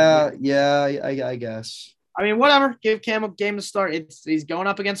this point. Yeah, I guess. I mean, whatever. Give Cam a game to start. He's going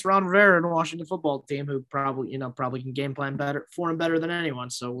up against Ron Rivera and the Washington football team, who probably can game plan better for him better than anyone.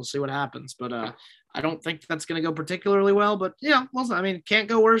 So we'll see what happens. But I don't think that's going to go particularly well. But yeah, well, I mean, can't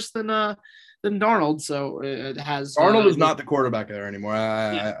go worse than Darnold. So it has. Darnold is not the quarterback there anymore.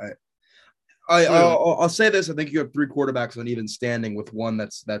 I'll say this: I think you have three quarterbacks on even standing, with one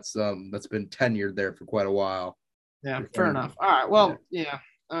that's been tenured there for quite a while. Yeah, fair enough. All right, well, yeah.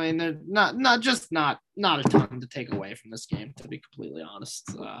 I mean, they're not a ton to take away from this game, to be completely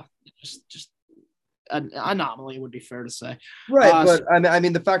honest. Just an anomaly would be fair to say. Right, but I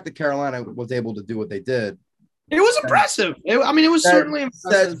mean, the fact that Carolina was able to do what they did, it was impressive. It was certainly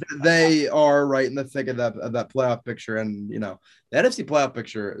impressive. They are right in the thick of that playoff picture, and the NFC playoff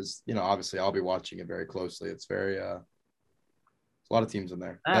picture is, obviously I'll be watching it very closely. It's very a lot of teams in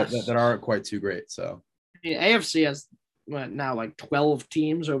there that aren't quite too great. So AFC has now like 12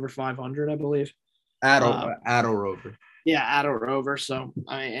 teams over 500, I believe. At or over. Yeah, at or over. So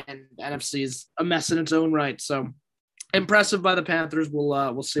and NFC is a mess in its own right. So impressive by the Panthers.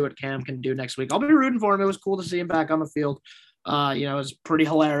 We'll see what Cam can do next week. I'll be rooting for him. It was cool to see him back on the field. It was pretty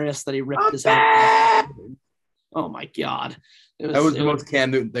hilarious that he ripped his head. Oh my God. That was the most Cam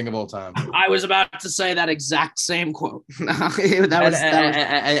Newton thing of all time. I was about to say that exact same quote.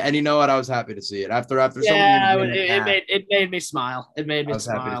 And you know what? I was happy to see it after. Yeah, it made me smile. It made me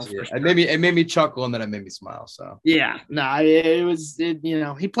smile. Sure. It made me chuckle, and then it made me smile. So yeah, no, it was.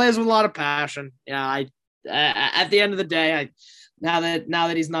 He plays with a lot of passion. Yeah, at the end of the day, now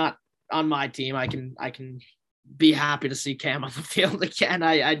that he's not on my team, I can be happy to see Cam on the field again.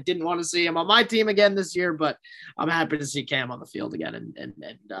 I didn't want to see him on my team again this year, but I'm happy to see Cam on the field again and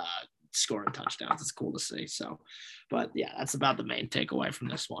scoring touchdowns. It's cool to see. So, but yeah, that's about the main takeaway from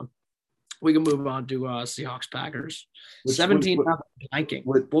this one. We can move on to Seahawks Packers. 17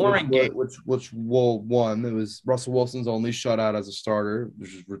 blanking. Boring game. Which won. It was Russell Wilson's only shutout as a starter.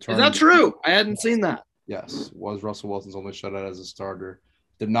 Which is that true? I hadn't seen that. Yes, it was Russell Wilson's only shutout as a starter.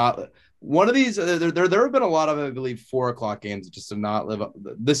 Did not one of these. There have been a lot of, I believe, 4:00 games that just did not live up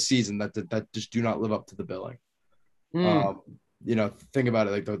this season. That just do not live up to the billing. Think about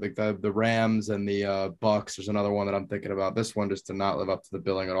it, like the Rams and the Bucks. There's another one that I'm thinking about. This one just did not live up to the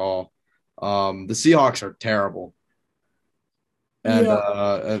billing at all. The Seahawks are terrible, and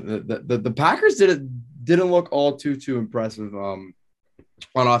the Packers didn't look all too impressive on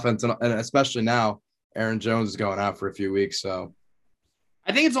offense, and especially now Aaron Jones is going out for a few weeks, so.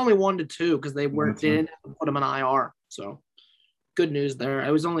 I think it's only 1-2 because they didn't put him in IR. So good news there.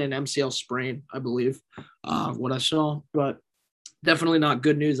 It was only an MCL sprain, I believe, what I saw, but definitely not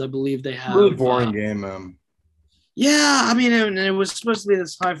good news. I believe they have really boring game, man. Yeah, I mean, it was supposed to be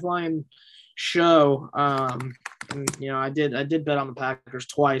this high flying show. I did bet on the Packers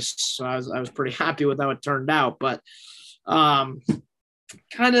twice, so I was pretty happy with how it turned out, but kind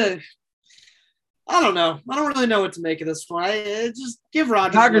of. I don't know. I don't really know what to make of this one. Just give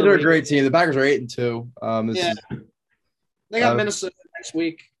Rodgers. The Packers are a great team. The Packers are 8-2. They got Minnesota next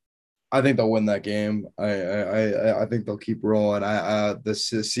week. I think they'll win that game. I think they'll keep rolling. The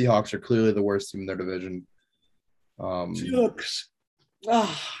Seahawks are clearly the worst team in their division. Seahawks.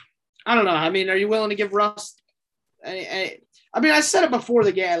 I don't know. I mean, are you willing to give Russ? I mean, I said it before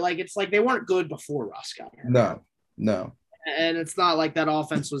the game. Like it's like they weren't good before Russ got here. No. And it's not like that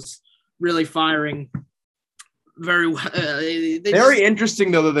offense was really firing very well. Interesting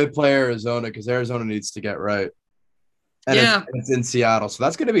though that they play Arizona because Arizona needs to get right. And it's in Seattle, so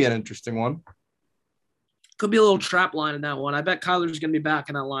that's going to be an interesting one. Could be a little trap line in that one. I bet Kyler's going to be back,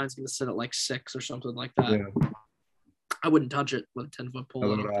 and that line's going to sit at like 6 or something like that. Yeah. I wouldn't touch it with a 10-foot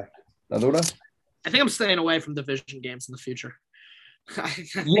pole. I think I'm staying away from division games in the future.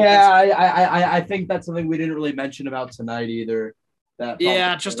 I think that's something we didn't really mention about tonight either.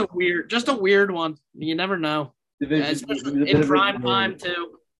 Just a weird one. You never know. Especially in prime time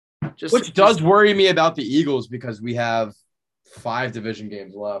too. Which does worry me about the Eagles because we have 5 division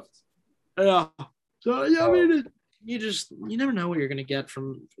games left. Yeah. So yeah, I mean, you never know what you're gonna get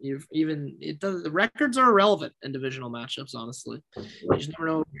from even it does. The records are irrelevant in divisional matchups. Honestly, you just never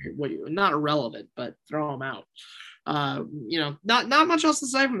know what you not irrelevant, but throw them out. Not much else to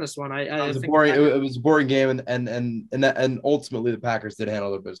say from this one. It was a think boring. It was a boring game, and ultimately the Packers did handle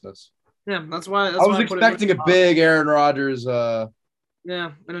their business. yeah, that's why I was expecting a big Aaron Rodgers.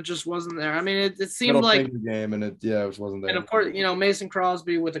 Yeah, and it just wasn't there. I mean, it seemed middle like finger game, and it just wasn't there. and of course, Mason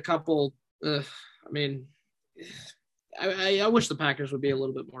Crosby with a couple. I mean, I wish the Packers would be a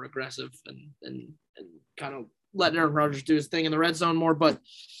little bit more aggressive and kind of let Aaron Rodgers do his thing in the red zone more, but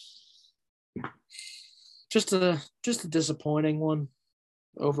just a disappointing one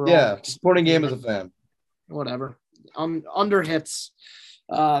overall. Yeah, disappointing game as a fan. Whatever. Under hits.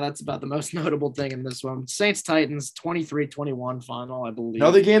 That's about the most notable thing in this one. Saints-Titans 23-21 final, I believe.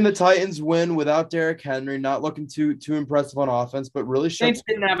 Another game the Titans win without Derrick Henry, not looking too impressive on offense, but really Saints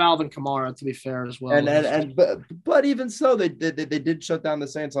didn't have Alvin Kamara, to be fair, as well. But even so, they did shut down the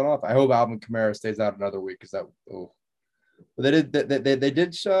Saints on offense. I hope Alvin Kamara stays out another week because but they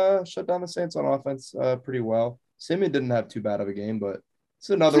did shut down the Saints on offense pretty well. Simeon didn't have too bad of a game, but it's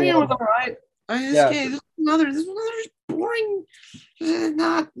another one. Was all right. This is another boring,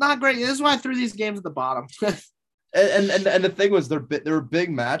 not great. This is why I threw these games at the bottom. and the thing was, they were big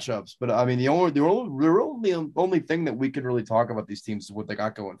matchups, but I mean, the only thing that we can really talk about these teams is what they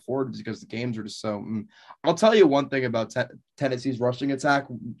got going forward, because the games are just so. I'll tell you one thing about Tennessee's rushing attack: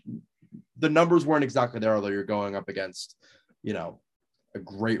 the numbers weren't exactly there, although you're going up against, a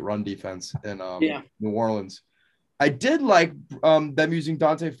great run defense in New Orleans. I did like them using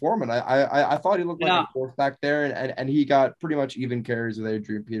Dante Foreman. I thought he looked like a fourth back there, and he got pretty much even carries with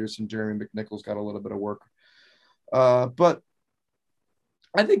Adrian Peterson. Jeremy McNichols got a little bit of work. But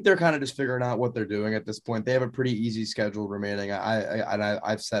I think they're kind of just figuring out what they're doing at this point. They have a pretty easy schedule remaining.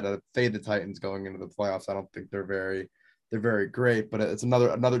 I've said fade the Titans going into the playoffs. I don't think they're very great, but it's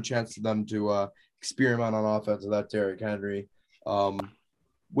another chance for them to experiment on offense without Derrick Henry.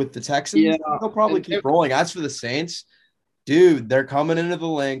 With the Texans, they'll probably keep rolling. As for the Saints, dude, they're coming into the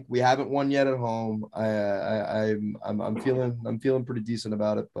link. We haven't won yet at home. I'm feeling pretty decent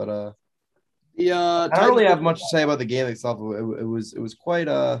about it, but I don't really have much to say about the game itself. It was quite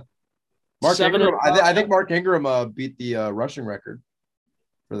Mark Ingram. I think Mark Ingram beat the rushing record.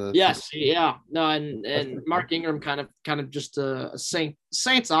 And Mark Ingram kind of just a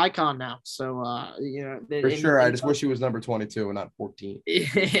Saints icon now. So for sure, I just wish he was number 22 and not 14.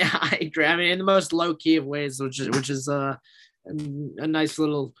 Yeah, I agree. I mean, in the most low key of ways, which is a nice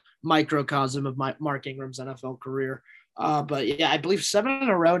little microcosm of Mark Ingram's NFL career. But yeah, I believe 7 in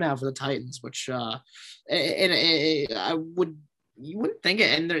a row now for the Titans, which you wouldn't think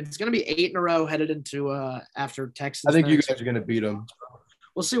it, and it's going to be 8 in a row headed into after Texas. I think you guys are going to beat them.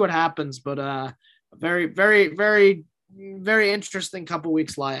 We'll see what happens, but very, very, very, very interesting couple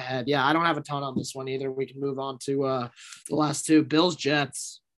weeks lie ahead. Yeah, I don't have a ton on this one either. We can move on to the last two, Bills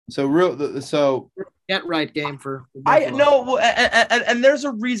Jets. So get right game for I know, and there's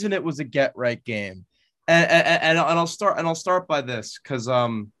a reason it was a get right game, and I'll start by this because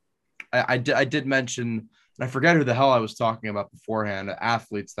I did mention, and I forget who the hell I was talking about beforehand,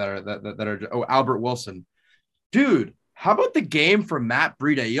 athletes that are Albert Wilson, dude. How about the game for Matt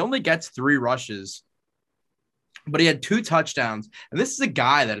Breida? He only gets 3 rushes, but he had 2 touchdowns. And this is a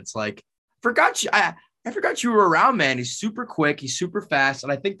guy that it's like, I forgot you were around, man. He's super quick. He's super fast.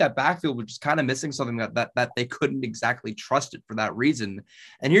 And I think that backfield was just kind of missing something that they couldn't exactly trust it for that reason.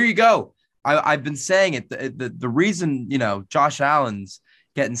 And here you go. I've been saying it. The reason, Josh Allen's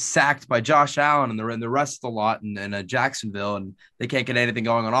getting sacked by Josh Allen and the rest of the lot in Jacksonville, and they can't get anything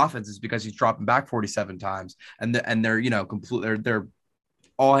going on offense is because he's dropping back 47 times, and they're they're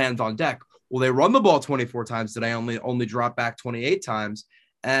all hands on deck. Well, they run the ball 24 times today, only drop back 28 times,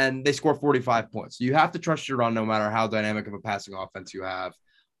 and they score 45 points. So you have to trust your run no matter how dynamic of a passing offense you have.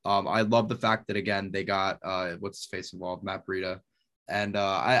 I love the fact that again they got what's his face involved, Matt Breida. And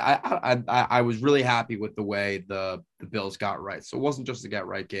I was really happy with the way the Bills got right. So it wasn't just a get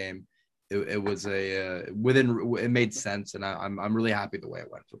right game. It was it made sense. And I'm really happy the way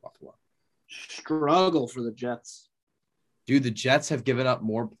it went for Buffalo. Struggle for the Jets. Dude, the Jets have given up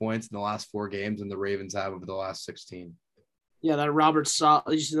more points in the last 4 games than the Ravens have over the last 16. Yeah, that Robert Saleh,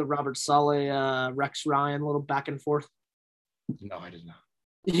 you see the Robert Saleh, Rex Ryan little back and forth? No, I did not.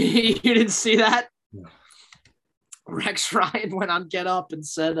 You didn't see that? No. Rex Ryan went on Get Up and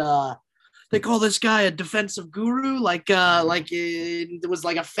said, they call this guy a defensive guru, like it was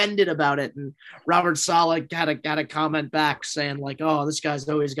like offended about it. And Robert Saleh had a comment back saying like, oh, this guy's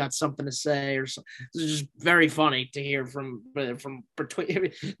always got something to say or something. This is just very funny to hear from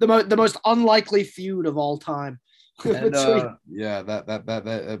between the most unlikely feud of all time. And,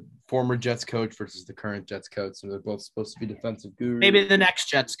 that former Jets coach versus the current Jets coach, so they're both supposed to be defensive gurus. Maybe the next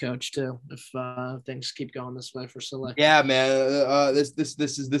Jets coach too, if things keep going this way for Saleh. Yeah, man. This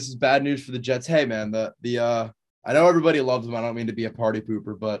is bad news for the Jets. Hey, man. I know everybody loves him. I don't mean to be a party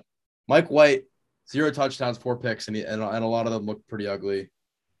pooper, but Mike White, 0 touchdowns, 4 picks, and a lot of them look pretty ugly.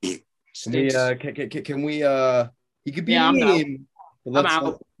 He could be yeah, mean. I'm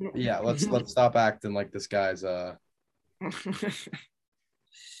out. Let's stop acting like this guy's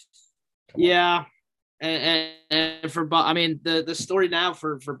Yeah, and for the story now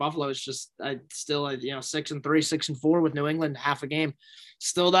for Buffalo is just still 6-3, 6-4 with New England, half a game.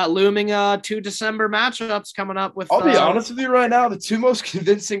 Still that looming 2 December matchups coming up with. I'll be honest with you right now, the two most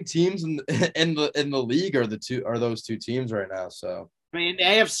convincing teams in the league are those two teams right now. So I mean, the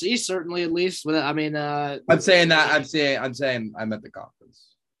AFC certainly, at least. With I'm saying I'm at the conference.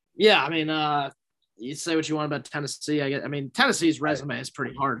 Yeah, I mean, you say what you want about Tennessee. I mean, Tennessee's resume is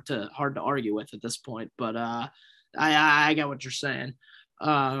pretty hard to argue with at this point. But I get what you're saying.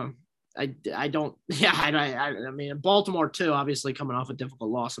 I don't. Yeah, I mean, Baltimore too. Obviously, coming off a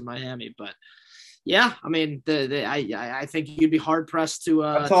difficult loss in Miami, but yeah, I mean, I think you'd be hard pressed to.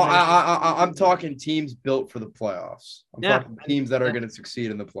 I'm talking teams built for the playoffs. I'm talking teams that are going to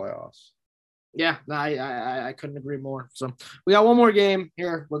succeed in the playoffs. Yeah, I couldn't agree more. So we got one more game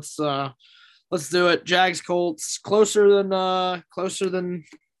here. Let's do it. Jags Colts closer than.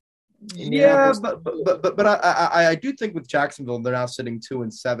 Yeah, but I do think with Jacksonville they're now sitting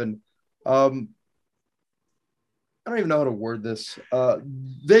 2-7. I don't even know how to word this.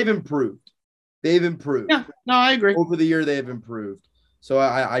 They've improved. Yeah, no, I agree. Over the year they've improved. So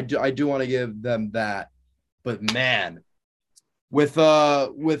I do want to give them that. But man, with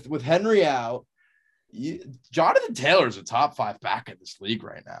Henry out, Jonathan Taylor's a top 5 back in this league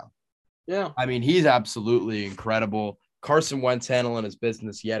right now. Yeah. I mean, he's absolutely incredible. Carson Wentz handling his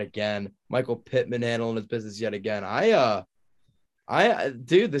business yet again. Michael Pittman handling his business yet again.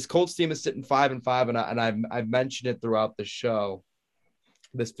 Dude, this Colts team is sitting 5-5, and I've mentioned it throughout the show.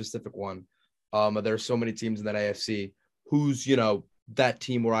 This specific one. There are so many teams in that AFC who's, that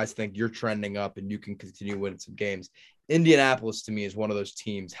team where I think you're trending up and you can continue winning some games. Indianapolis to me is one of those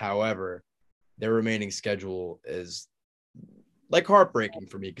teams. However, their remaining schedule is like heartbreaking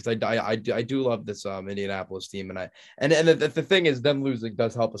for me because I do love this Indianapolis team, and the thing is, them losing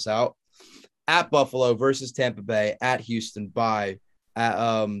does help us out. At Buffalo versus Tampa Bay, at Houston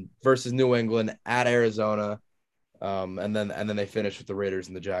versus New England, at Arizona, and then they finish with the Raiders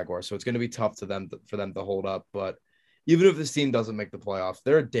and the Jaguars. So it's going to be tough for them to hold up. But even if this team doesn't make the playoffs,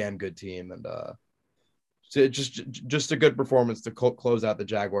 they're a damn good team, and so just a good performance to close out the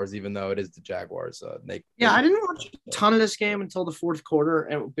Jaguars, even though it is the Jaguars. I didn't watch a ton of this game until the fourth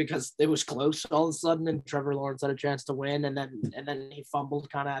quarter because it was close all of a sudden, and Trevor Lawrence had a chance to win, and then he fumbled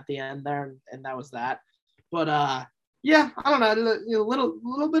kind of at the end there, and that was that. But yeah, I don't know, a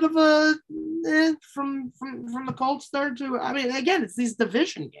little bit of a from the Colts there too. I mean, again, it's these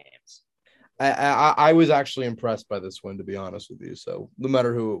division games. I was actually impressed by this win, to be honest with you. So no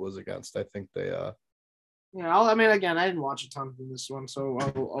matter who it was against, I think they. Again, I didn't watch a ton from this one, so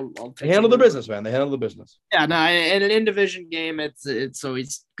I'll take handle the business, man. They handle the business. Yeah, no, in an in-division game, it's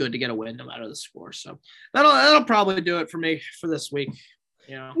always good to get a win no matter the score. So that'll probably do it for me for this week.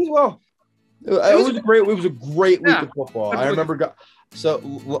 Well, it was a great week of football. I remember.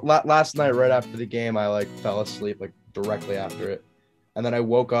 Last night, right after the game, I fell asleep directly after it, and then I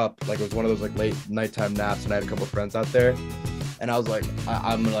woke up it was one of those late nighttime naps, and I had a couple of friends out there. And I was like,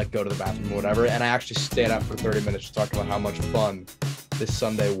 I'm going to go to the bathroom or whatever. And I actually stayed out for 30 minutes just talking about how much fun this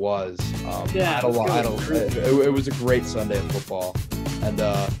Sunday was. It was a great Sunday of football. And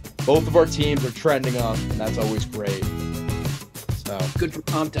both of our teams are trending up, and that's always great. So good for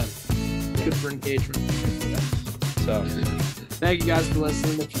content. Good for engagement. So thank you guys for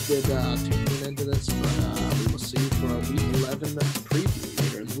listening. If you did tune into this, but we will see you for our Week 11 preview.